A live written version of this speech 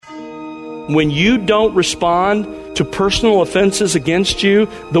when you don't respond to personal offenses against you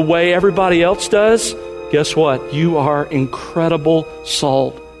the way everybody else does, guess what? You are incredible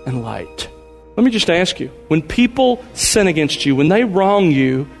salt and light. Let me just ask you, when people sin against you, when they wrong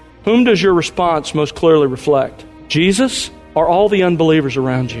you, whom does your response most clearly reflect? Jesus or all the unbelievers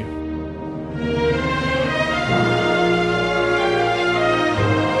around you?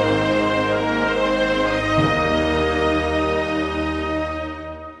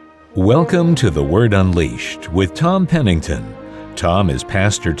 Welcome to The Word Unleashed with Tom Pennington. Tom is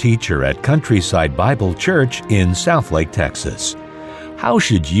pastor-teacher at Countryside Bible Church in Southlake, Texas. How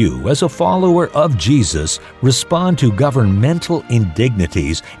should you, as a follower of Jesus, respond to governmental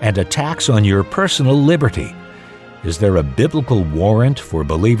indignities and attacks on your personal liberty? Is there a biblical warrant for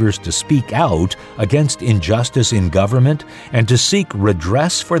believers to speak out against injustice in government and to seek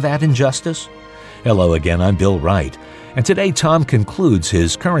redress for that injustice? Hello again, I'm Bill Wright, and today Tom concludes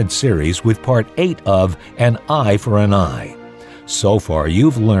his current series with Part 8 of An Eye for an Eye. So far,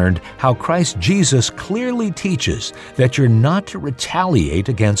 you've learned how Christ Jesus clearly teaches that you're not to retaliate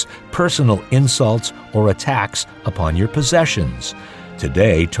against personal insults or attacks upon your possessions.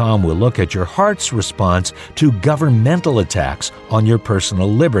 Today, Tom will look at your heart's response to governmental attacks on your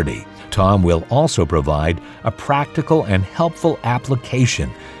personal liberty. Tom will also provide a practical and helpful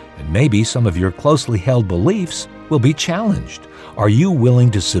application, and maybe some of your closely held beliefs will be challenged. Are you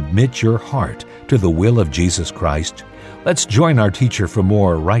willing to submit your heart to the will of Jesus Christ? Let's join our teacher for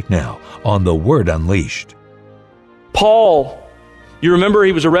more right now on The Word Unleashed. Paul, you remember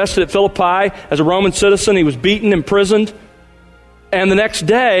he was arrested at Philippi as a Roman citizen. He was beaten, imprisoned. And the next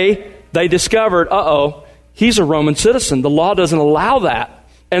day, they discovered, he's a Roman citizen. The law doesn't allow that.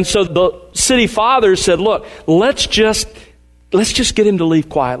 And so the city fathers said, look, let's just get him to leave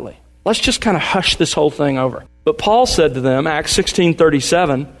quietly. Let's just kind of hush this whole thing over. But Paul said to them, Acts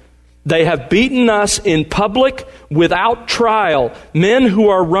 16:37, they have beaten us in public without trial, men who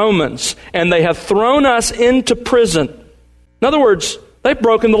are Romans, and they have thrown us into prison. In other words, they've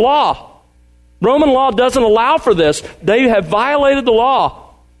broken the law. Roman law doesn't allow for this. They have violated the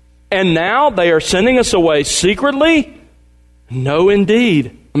law. And now they are sending us away secretly? No,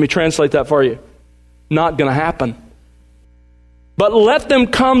 indeed. Let me translate that for you. Not going to happen. But let them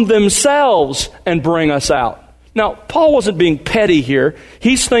come themselves and bring us out. Now, Paul wasn't being petty here.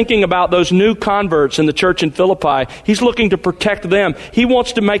 He's thinking about those new converts in the church in Philippi. He's looking to protect them. He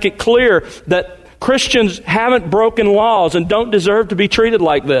wants to make it clear that Christians haven't broken laws and don't deserve to be treated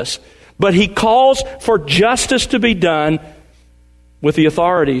like this. But he calls for justice to be done with the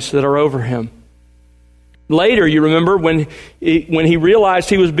authorities that are over him. Later, you remember, when he realized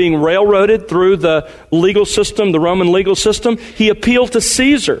he was being railroaded through the legal system, the Roman legal system, he appealed to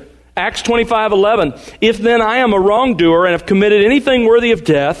Caesar. Acts 25:11, if then I am a wrongdoer and have committed anything worthy of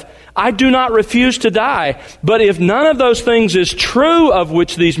death, I do not refuse to die. But if none of those things is true of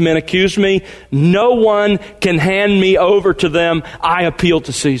which these men accuse me, no one can hand me over to them. I appeal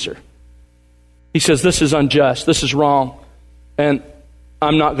to Caesar. He says, this is unjust, this is wrong, and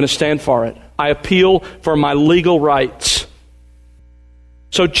I'm not going to stand for it. I appeal for my legal rights.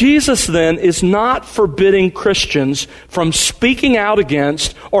 So Jesus then is not forbidding Christians from speaking out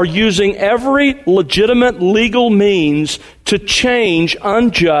against or using every legitimate legal means to change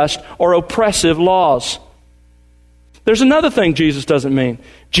unjust or oppressive laws. There's another thing Jesus doesn't mean.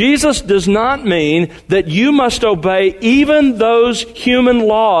 Jesus does not mean that you must obey even those human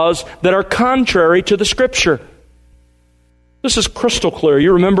laws that are contrary to the Scripture. This is crystal clear.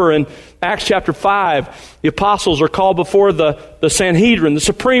 You remember in Acts chapter 5, the apostles are called before the Sanhedrin, the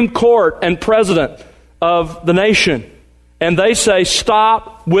Supreme Court and president of the nation. And they say,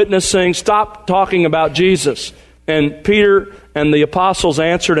 stop witnessing, stop talking about Jesus. And Peter and the apostles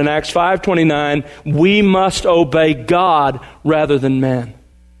answered in Acts 5:29, we must obey God rather than man.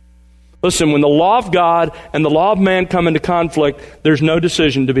 Listen, when the law of God and the law of man come into conflict, there's no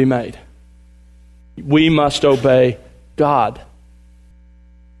decision to be made. We must obey God.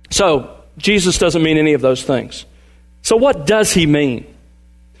 So, Jesus doesn't mean any of those things. So what does he mean?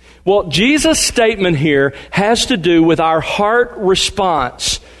 Well, Jesus' statement here has to do with our heart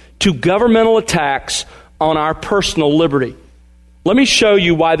response to governmental attacks on our personal liberty. Let me show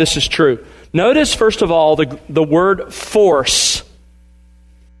you why this is true. Notice, first of all, the word force.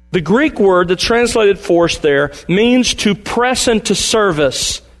 The Greek word that's translated force there means to press into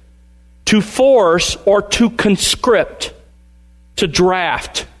service, to force, or to conscript, to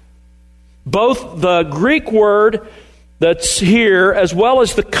draft. Both the Greek word that's here, as well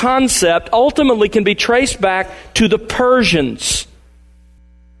as the concept, ultimately can be traced back to the Persians.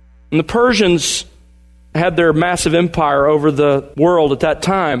 And the Persians had their massive empire over the world at that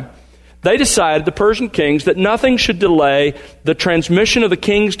time. They decided, the Persian kings, that nothing should delay the transmission of the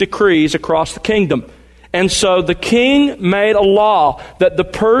king's decrees across the kingdom. And so the king made a law that the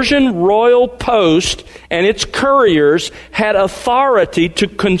Persian royal post and its couriers had authority to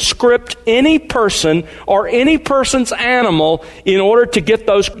conscript any person or any person's animal in order to get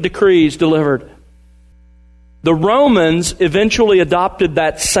those decrees delivered. The Romans eventually adopted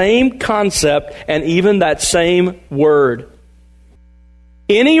that same concept and even that same word.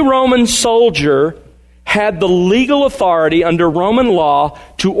 Any Roman soldier had the legal authority under Roman law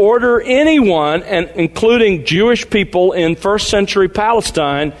to order anyone, and including Jewish people in first century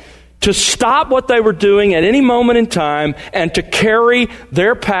Palestine, to stop what they were doing at any moment in time and to carry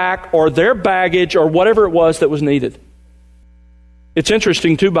their pack or their baggage or whatever it was that was needed. It's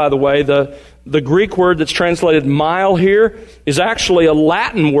interesting too, by the way, the Greek word that's translated mile here is actually a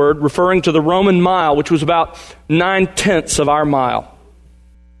Latin word referring to the Roman mile, which was about 9/10 of our mile.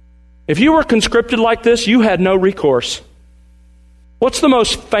 If you were conscripted like this, you had no recourse. What's the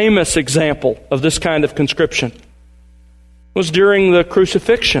most famous example of this kind of conscription? It was during the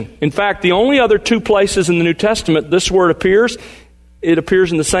crucifixion. In fact, the only other two places in the New Testament this word appears, it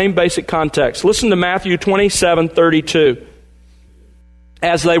appears in the same basic context. Listen to Matthew 27:32.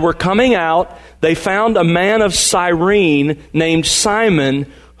 As they were coming out, they found a man of Cyrene named Simon,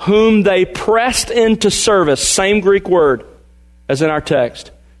 whom they pressed into service, same Greek word as in our text,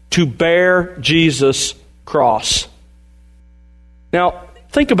 to bear Jesus' cross. Now,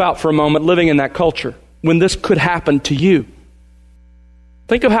 think about for a moment living in that culture when this could happen to you.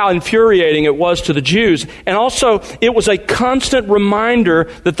 Think of how infuriating it was to the Jews. And also, it was a constant reminder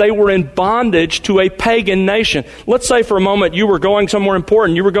that they were in bondage to a pagan nation. Let's say for a moment you were going somewhere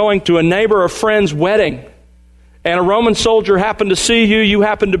important. You were going to a neighbor or friend's wedding. And a Roman soldier happened to see you. You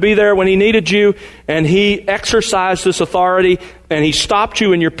happened to be there when he needed you. And he exercised this authority. And he stopped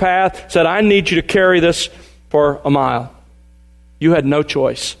you in your path, said, I need you to carry this for a mile. You had no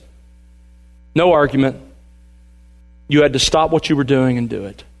choice. No argument. You had to stop what you were doing and do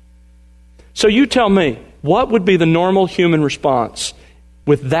it. So you tell me, what would be the normal human response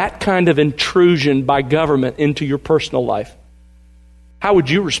with that kind of intrusion by government into your personal life? How would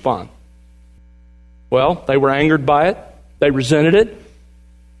you respond? Well, they were angered by it. They resented it.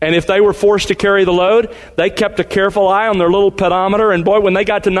 And if they were forced to carry the load, they kept a careful eye on their little pedometer. And boy, when they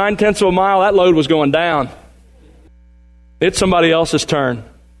got to 9/10 of a mile, that load was going down. It's somebody else's turn.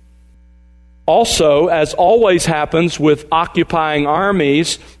 Also, as always happens with occupying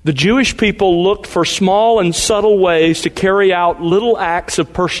armies, the Jewish people looked for small and subtle ways to carry out little acts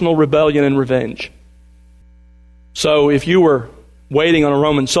of personal rebellion and revenge. So if you were waiting on a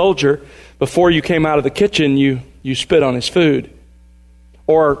Roman soldier, before you came out of the kitchen, you spit on his food.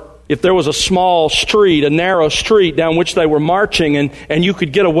 Or if there was a small street, a narrow street down which they were marching, and you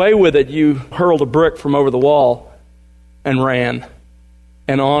could get away with it, you hurled a brick from over the wall and ran.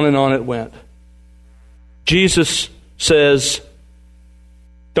 And on it went. Jesus says,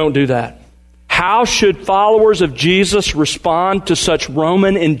 don't do that. How should followers of Jesus respond to such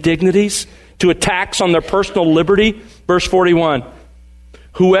Roman indignities, to attacks on their personal liberty? Verse 41.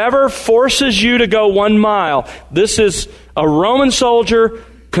 Whoever forces you to go 1 mile, this is a Roman soldier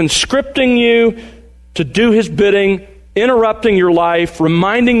conscripting you to do his bidding, interrupting your life,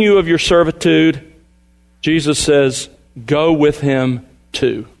 reminding you of your servitude. Jesus says, go with him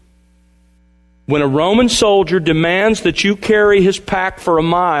too. When a Roman soldier demands that you carry his pack for a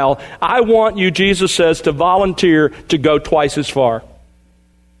mile, I want you, Jesus says, to volunteer to go twice as far.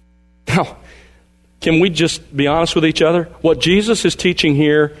 Now, can we just be honest with each other? What Jesus is teaching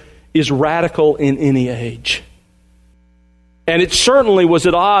here is radical in any age. And it certainly was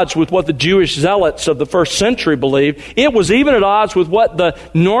at odds with what the Jewish zealots of the first century believed. It was even at odds with what the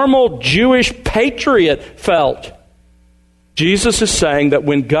normal Jewish patriot felt. Jesus is saying that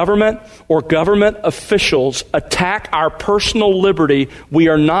when government or government officials attack our personal liberty, we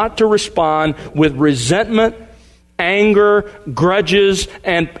are not to respond with resentment, anger, grudges,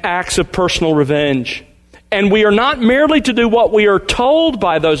 and acts of personal revenge. And we are not merely to do what we are told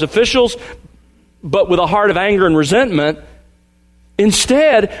by those officials, but with a heart of anger and resentment.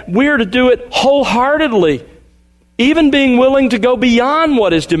 Instead, we are to do it wholeheartedly, even being willing to go beyond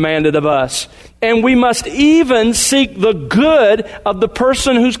what is demanded of us. And we must even seek the good of the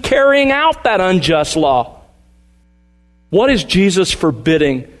person who's carrying out that unjust law. What is Jesus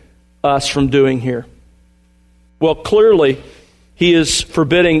forbidding us from doing here? Well, clearly, he is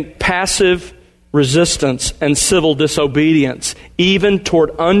forbidding passive resistance and civil disobedience, even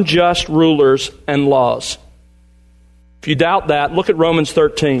toward unjust rulers and laws. If you doubt that, look at Romans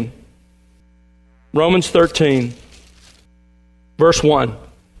 13. Romans 13, verse 1.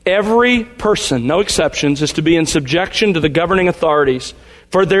 Every person, no exceptions, is to be in subjection to the governing authorities.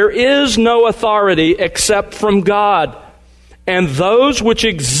 For there is no authority except from God, and those which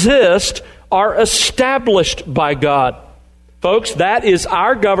exist are established by God. Folks, that is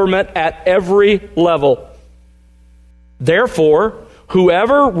our government at every level. Therefore,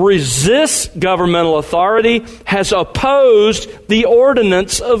 whoever resists governmental authority has opposed the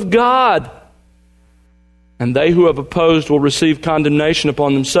ordinance of God. And they who have opposed will receive condemnation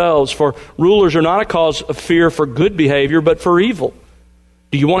upon themselves, for rulers are not a cause of fear for good behavior, but for evil.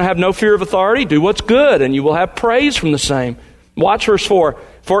 Do you want to have no fear of authority? Do what's good, and you will have praise from the same. Watch verse 4.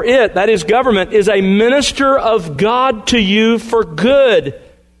 For it, that is government, is a minister of God to you for good.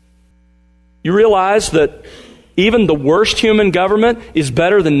 You realize that even the worst human government is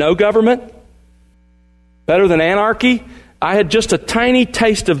better than no government? Better than anarchy? I had just a tiny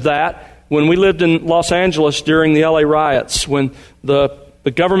taste of that when we lived in Los Angeles during the LA riots, when the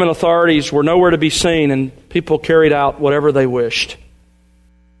government authorities were nowhere to be seen and people carried out whatever they wished.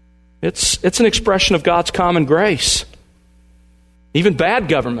 It's an expression of God's common grace. Even bad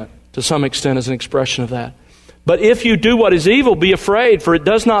government, to some extent, is an expression of that. But if you do what is evil, be afraid, for it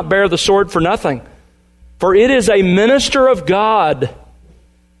does not bear the sword for nothing. For it is a minister of God,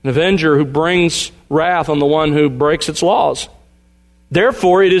 an avenger who brings wrath on the one who breaks its laws.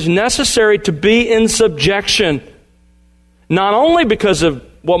 Therefore, it is necessary to be in subjection, not only because of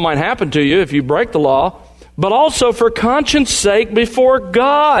what might happen to you if you break the law, but also for conscience sake before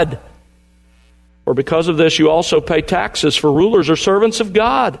God. For because of this you also pay taxes, for rulers are servants of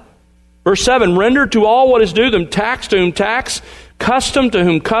God. Verse 7, render to all what is due them, tax to whom tax, custom to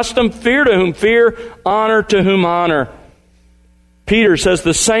whom custom, fear to whom fear, honor to whom honor. Peter says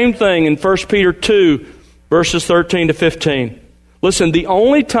the same thing in 1 Peter 2, verses 13 to 15. Listen, the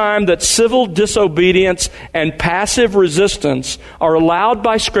only time that civil disobedience and passive resistance are allowed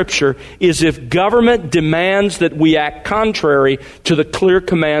by Scripture is if government demands that we act contrary to the clear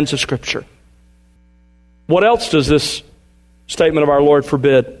commands of Scripture. What else does this statement of our Lord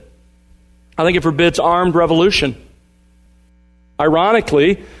forbid? I think it forbids armed revolution.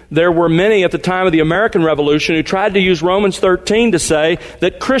 Ironically, there were many at the time of the American Revolution who tried to use Romans 13 to say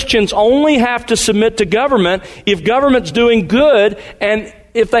that Christians only have to submit to government if government's doing good and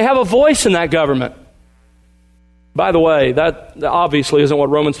if they have a voice in that government. By the way, that obviously isn't what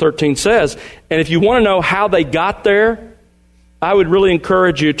Romans 13 says. And if you want to know how they got there, I would really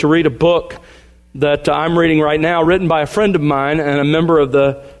encourage you to read a book that I'm reading right now, written by a friend of mine and a member of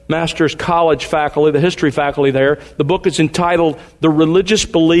the Master's College faculty, the history faculty there. The book is entitled The Religious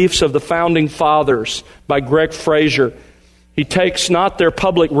Beliefs of the Founding Fathers by Greg Fraser. He takes not their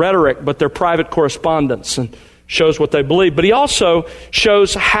public rhetoric, but their private correspondence and shows what they believe. But he also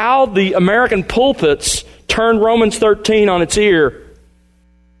shows how the American pulpits turned Romans 13 on its ear.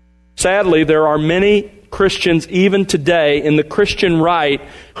 Sadly, there are many Christians even today in the Christian right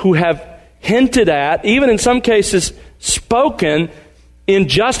who have hinted at, even in some cases spoken, in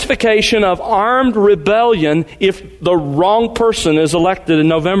justification of armed rebellion if the wrong person is elected in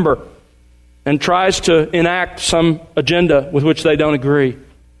November and tries to enact some agenda with which they don't agree.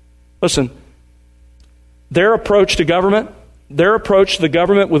 Listen, their approach to government, their approach to the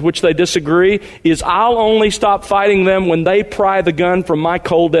government with which they disagree is, I'll only stop fighting them when they pry the gun from my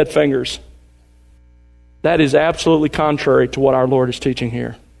cold dead fingers. That is absolutely contrary to what our Lord is teaching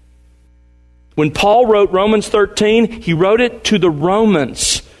here. When Paul wrote Romans 13, he wrote it to the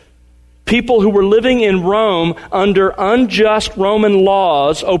Romans, people who were living in Rome under unjust Roman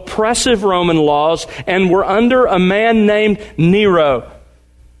laws, oppressive Roman laws, and were under a man named Nero.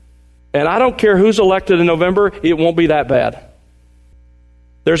 And I don't care who's elected in November, it won't be that bad.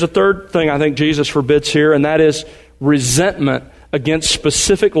 There's a third thing I think Jesus forbids here, and that is resentment against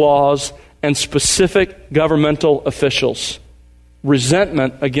specific laws and specific governmental officials.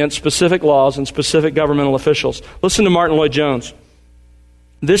 Resentment against specific laws and specific governmental officials. Listen to Martin Lloyd-Jones.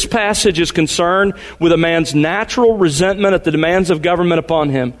 This passage is concerned with a man's natural resentment at the demands of government upon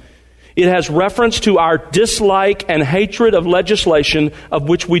him. It has reference to our dislike and hatred of legislation of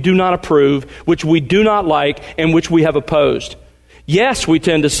which we do not approve, which we do not like, and which we have opposed. Yes, we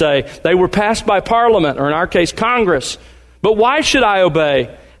tend to say, they were passed by Parliament, or in our case, Congress. But why should I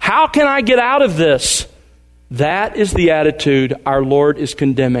obey? How can I get out of this? That is the attitude our Lord is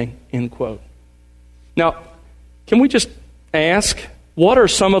condemning, end quote. Now, can we just ask, what are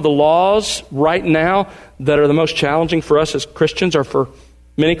some of the laws right now that are the most challenging for us as Christians or for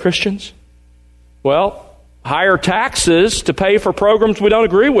many Christians? Well, higher taxes to pay for programs we don't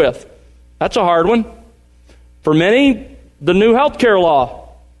agree with. That's a hard one. For many, the new health care law.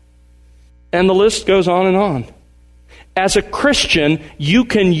 And the list goes on and on. As a Christian, you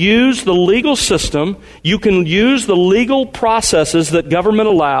can use the legal system, you can use the legal processes that government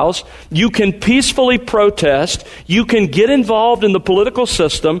allows, you can peacefully protest, you can get involved in the political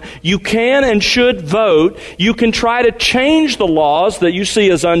system, you can and should vote, you can try to change the laws that you see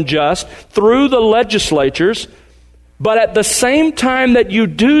as unjust through the legislatures, but at the same time that you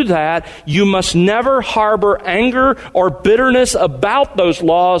do that, you must never harbor anger or bitterness about those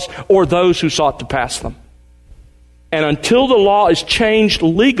laws or those who sought to pass them. And until the law is changed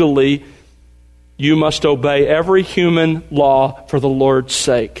legally, you must obey every human law for the Lord's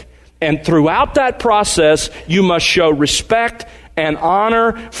sake. And throughout that process, you must show respect and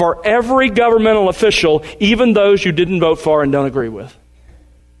honor for every governmental official, even those you didn't vote for and don't agree with.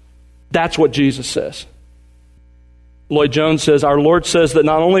 That's what Jesus says. Lloyd Jones says, our Lord says that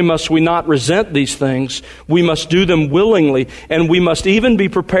not only must we not resent these things, we must do them willingly, and we must even be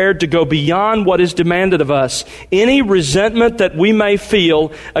prepared to go beyond what is demanded of us. Any resentment that we may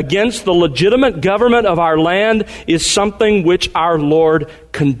feel against the legitimate government of our land is something which our Lord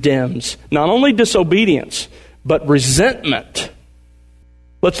condemns. Not only disobedience, but resentment.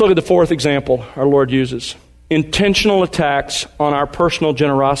 Let's look at the fourth example our Lord uses. Intentional attacks on our personal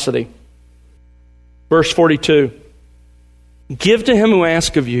generosity. Verse 42. Give to him who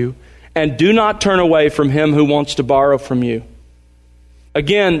asks of you, and do not turn away from him who wants to borrow from you.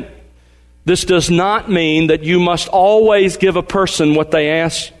 Again, this does not mean that you must always give a person what they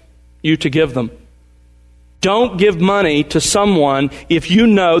ask you to give them. Don't give money to someone if you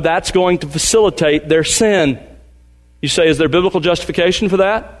know that's going to facilitate their sin. You say, is there biblical justification for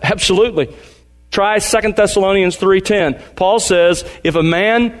that? Absolutely. Try 2 Thessalonians 3:10. Paul says, if a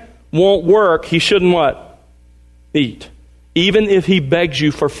man won't work, he shouldn't what? Eat. Even if he begs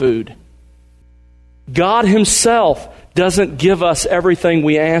you for food. God himself doesn't give us everything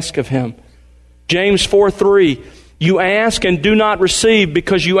we ask of him. James 4:3, you ask and do not receive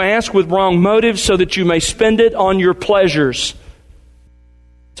because you ask with wrong motives so that you may spend it on your pleasures.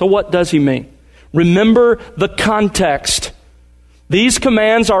 So what does he mean? Remember the context. These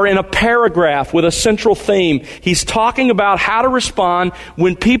commands are in a paragraph with a central theme. He's talking about how to respond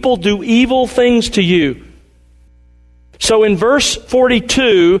when people do evil things to you. So in verse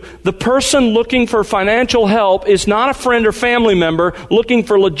 42, the person looking for financial help is not a friend or family member looking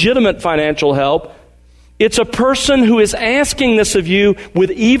for legitimate financial help. It's a person who is asking this of you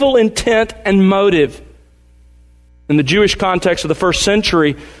with evil intent and motive. In the Jewish context of the first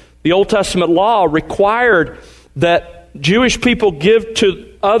century, the Old Testament law required that Jewish people give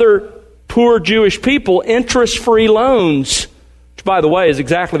to other poor Jewish people interest-free loans. Which, by the way, is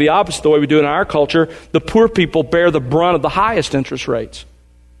exactly the opposite of the way we do it in our culture. The poor people bear the brunt of the highest interest rates.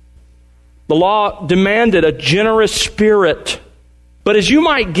 The law demanded a generous spirit. But as you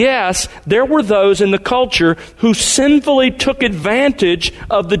might guess, there were those in the culture who sinfully took advantage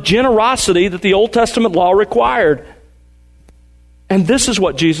of the generosity that the Old Testament law required. And this is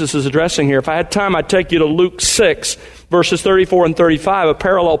what Jesus is addressing here. If I had time, I'd take you to Luke 6, verses 34 and 35, a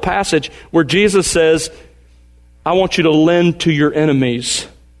parallel passage where Jesus says, I want you to lend to your enemies.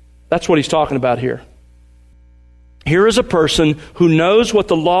 That's what he's talking about here. Here is a person who knows what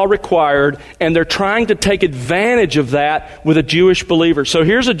the law required, and they're trying to take advantage of that with a Jewish believer. So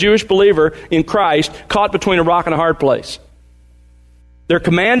here's a Jewish believer in Christ caught between a rock and a hard place. They're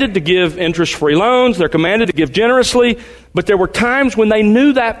commanded to give interest-free loans. They're commanded to give generously. But there were times when they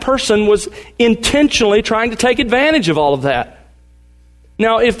knew that person was intentionally trying to take advantage of all of that.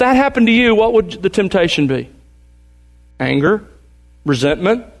 Now, if that happened to you, what would the temptation be? Anger,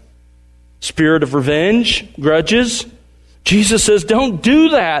 resentment, spirit of revenge, grudges. Jesus says, don't do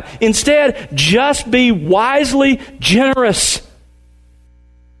that. Instead, just be wisely generous.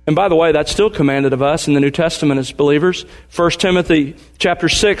 And by the way, that's still commanded of us in the New Testament as believers. 1 Timothy chapter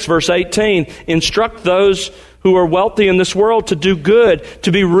 6, verse 18, instruct those who are wealthy in this world to do good,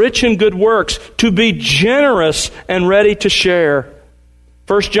 to be rich in good works, to be generous and ready to share.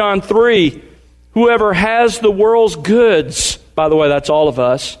 1 John 3, whoever has the world's goods, by the way, that's all of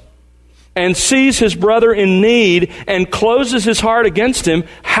us, and sees his brother in need and closes his heart against him,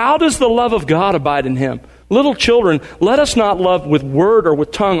 how does the love of God abide in him? Little children, let us not love with word or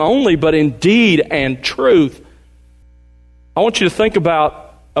with tongue only, but in deed and truth. I want you to think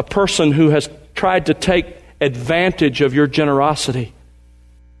about a person who has tried to take advantage of your generosity.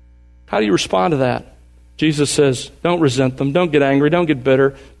 How do you respond to that? Jesus says, don't resent them, don't get angry, don't get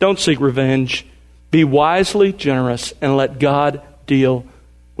bitter, don't seek revenge. Be wisely generous and let God deal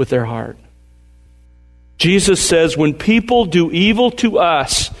with their heart. Jesus says when people do evil to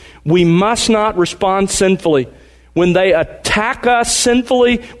us, we must not respond sinfully. When they attack us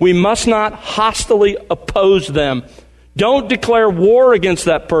sinfully, we must not hostilely oppose them. Don't declare war against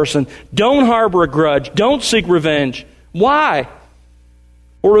that person. Don't harbor a grudge. Don't seek revenge. Why?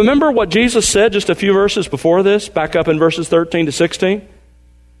 Well, remember what Jesus said just a few verses before this, back up in verses 13 to 16?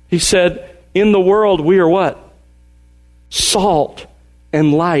 He said, in the world we are what? Salt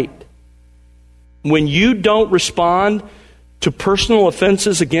and light. When you don't respond to personal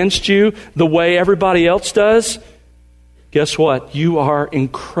offenses against you the way everybody else does, guess what? You are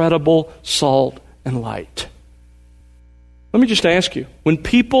incredible salt and light. Let me just ask you, when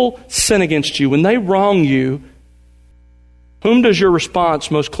people sin against you, when they wrong you, whom does your response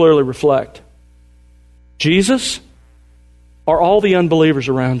most clearly reflect? Jesus or all the unbelievers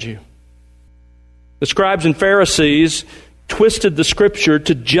around you? The scribes and Pharisees twisted the Scripture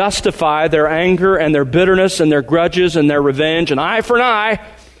to justify their anger and their bitterness and their grudges and their revenge, an eye for an eye.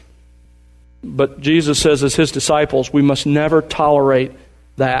 But Jesus says, as His disciples, we must never tolerate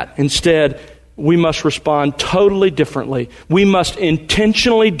that. Instead, we must respond totally differently. We must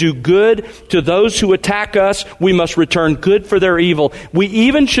intentionally do good to those who attack us. We must return good for their evil. We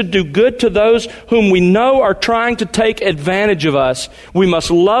even should do good to those whom we know are trying to take advantage of us. We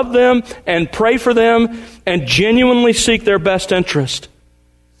must love them and pray for them and genuinely seek their best interest.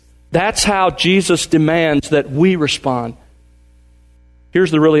 That's how Jesus demands that we respond.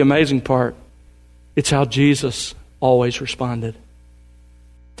 Here's the really amazing part. It's how Jesus always responded.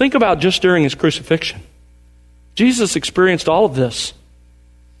 Think about just during His crucifixion. Jesus experienced all of this.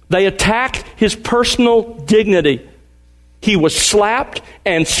 They attacked His personal dignity. He was slapped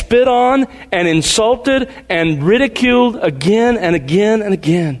and spit on and insulted and ridiculed again and again and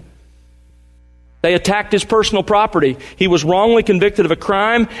again. They attacked His personal property. He was wrongly convicted of a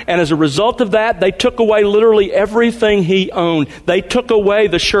crime, and as a result of that, they took away literally everything He owned. They took away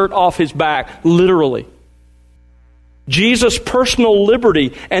the shirt off His back, literally. Jesus' personal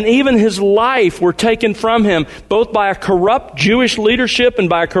liberty and even His life were taken from Him, both by a corrupt Jewish leadership and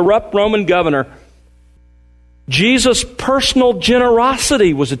by a corrupt Roman governor. Jesus' personal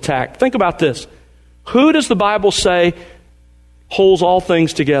generosity was attacked. Think about this. Who does the Bible say holds all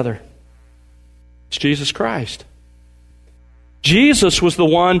things together? It's Jesus Christ. Jesus was the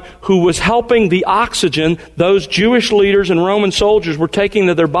one who was helping the oxygen those Jewish leaders and Roman soldiers were taking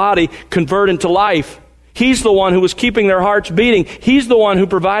to their body convert into life. He's the one who was keeping their hearts beating. He's the one who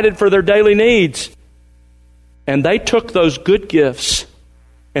provided for their daily needs. And they took those good gifts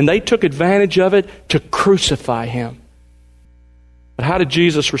and they took advantage of it to crucify Him. But how did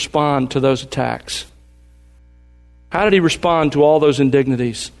Jesus respond to those attacks? How did He respond to all those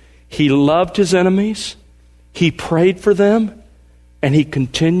indignities? He loved His enemies, He prayed for them, and He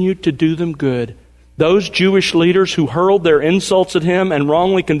continued to do them good. Those Jewish leaders who hurled their insults at Him and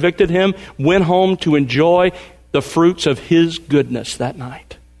wrongly convicted Him went home to enjoy the fruits of His goodness that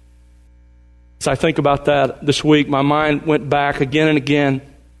night. As I think about that this week, my mind went back again and again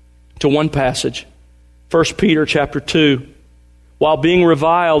to one passage, 1 Peter chapter 2. While being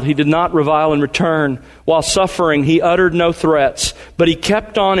reviled, He did not revile in return. While suffering, He uttered no threats, but He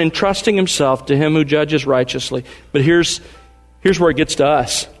kept on entrusting Himself to Him who judges righteously. But here's where it gets to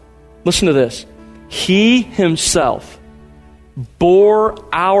us. Listen to this. He Himself bore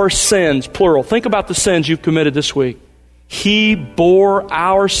our sins, plural. Think about the sins you've committed this week. He bore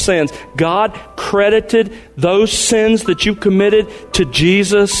our sins. God credited those sins that you committed to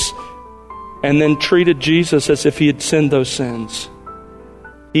Jesus and then treated Jesus as if He had sinned those sins.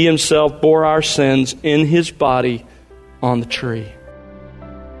 He Himself bore our sins in His body on the tree.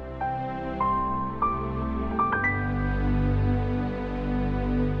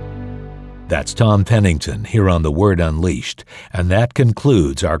 That's Tom Pennington here on The Word Unleashed, and that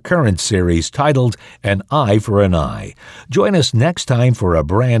concludes our current series titled An Eye for an Eye. Join us next time for a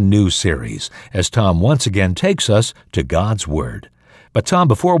brand new series as Tom once again takes us to God's Word. But Tom,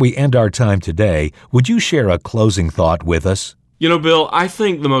 before we end our time today, would you share a closing thought with us? You know, Bill, I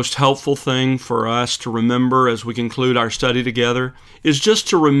think the most helpful thing for us to remember as we conclude our study together is just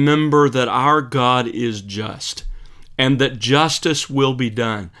to remember that our God is just and that justice will be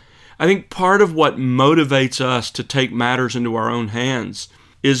done. I think part of what motivates us to take matters into our own hands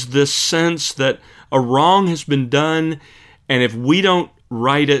is this sense that a wrong has been done, and if we don't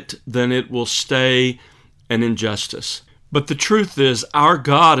right it, then it will stay an injustice. But the truth is, our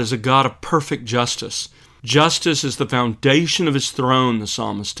God is a God of perfect justice. Justice is the foundation of His throne, the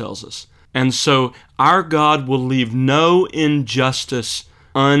psalmist tells us. And so our God will leave no injustice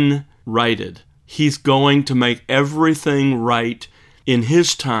unrighted. He's going to make everything right in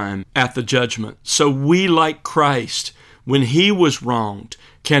His time at the judgment. So we, like Christ, when He was wronged,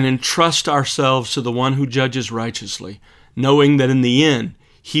 can entrust ourselves to the one who judges righteously, knowing that in the end,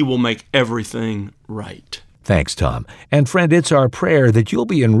 He will make everything right. Thanks, Tom. And friend, it's our prayer that you'll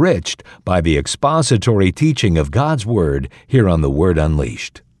be enriched by the expository teaching of God's Word here on The Word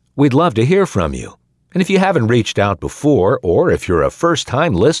Unleashed. We'd love to hear from you. And if you haven't reached out before, or if you're a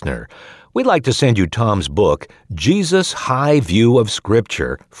first-time listener, we'd like to send you Tom's book, Jesus' High View of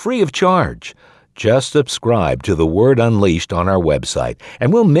Scripture, free of charge. Just subscribe to The Word Unleashed on our website,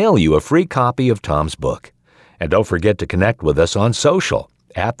 and we'll mail you a free copy of Tom's book. And don't forget to connect with us on social,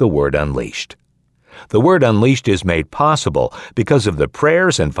 at The Word Unleashed. The Word Unleashed is made possible because of the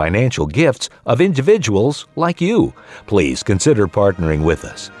prayers and financial gifts of individuals like you. Please consider partnering with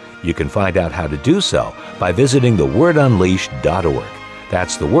us. You can find out how to do so by visiting thewordunleashed.org.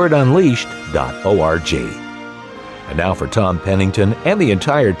 That's thewordunleashed.org. And now for Tom Pennington and the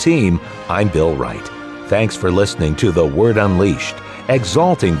entire team, I'm Bill Wright. Thanks for listening to The Word Unleashed,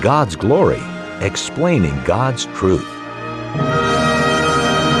 exalting God's glory, explaining God's truth.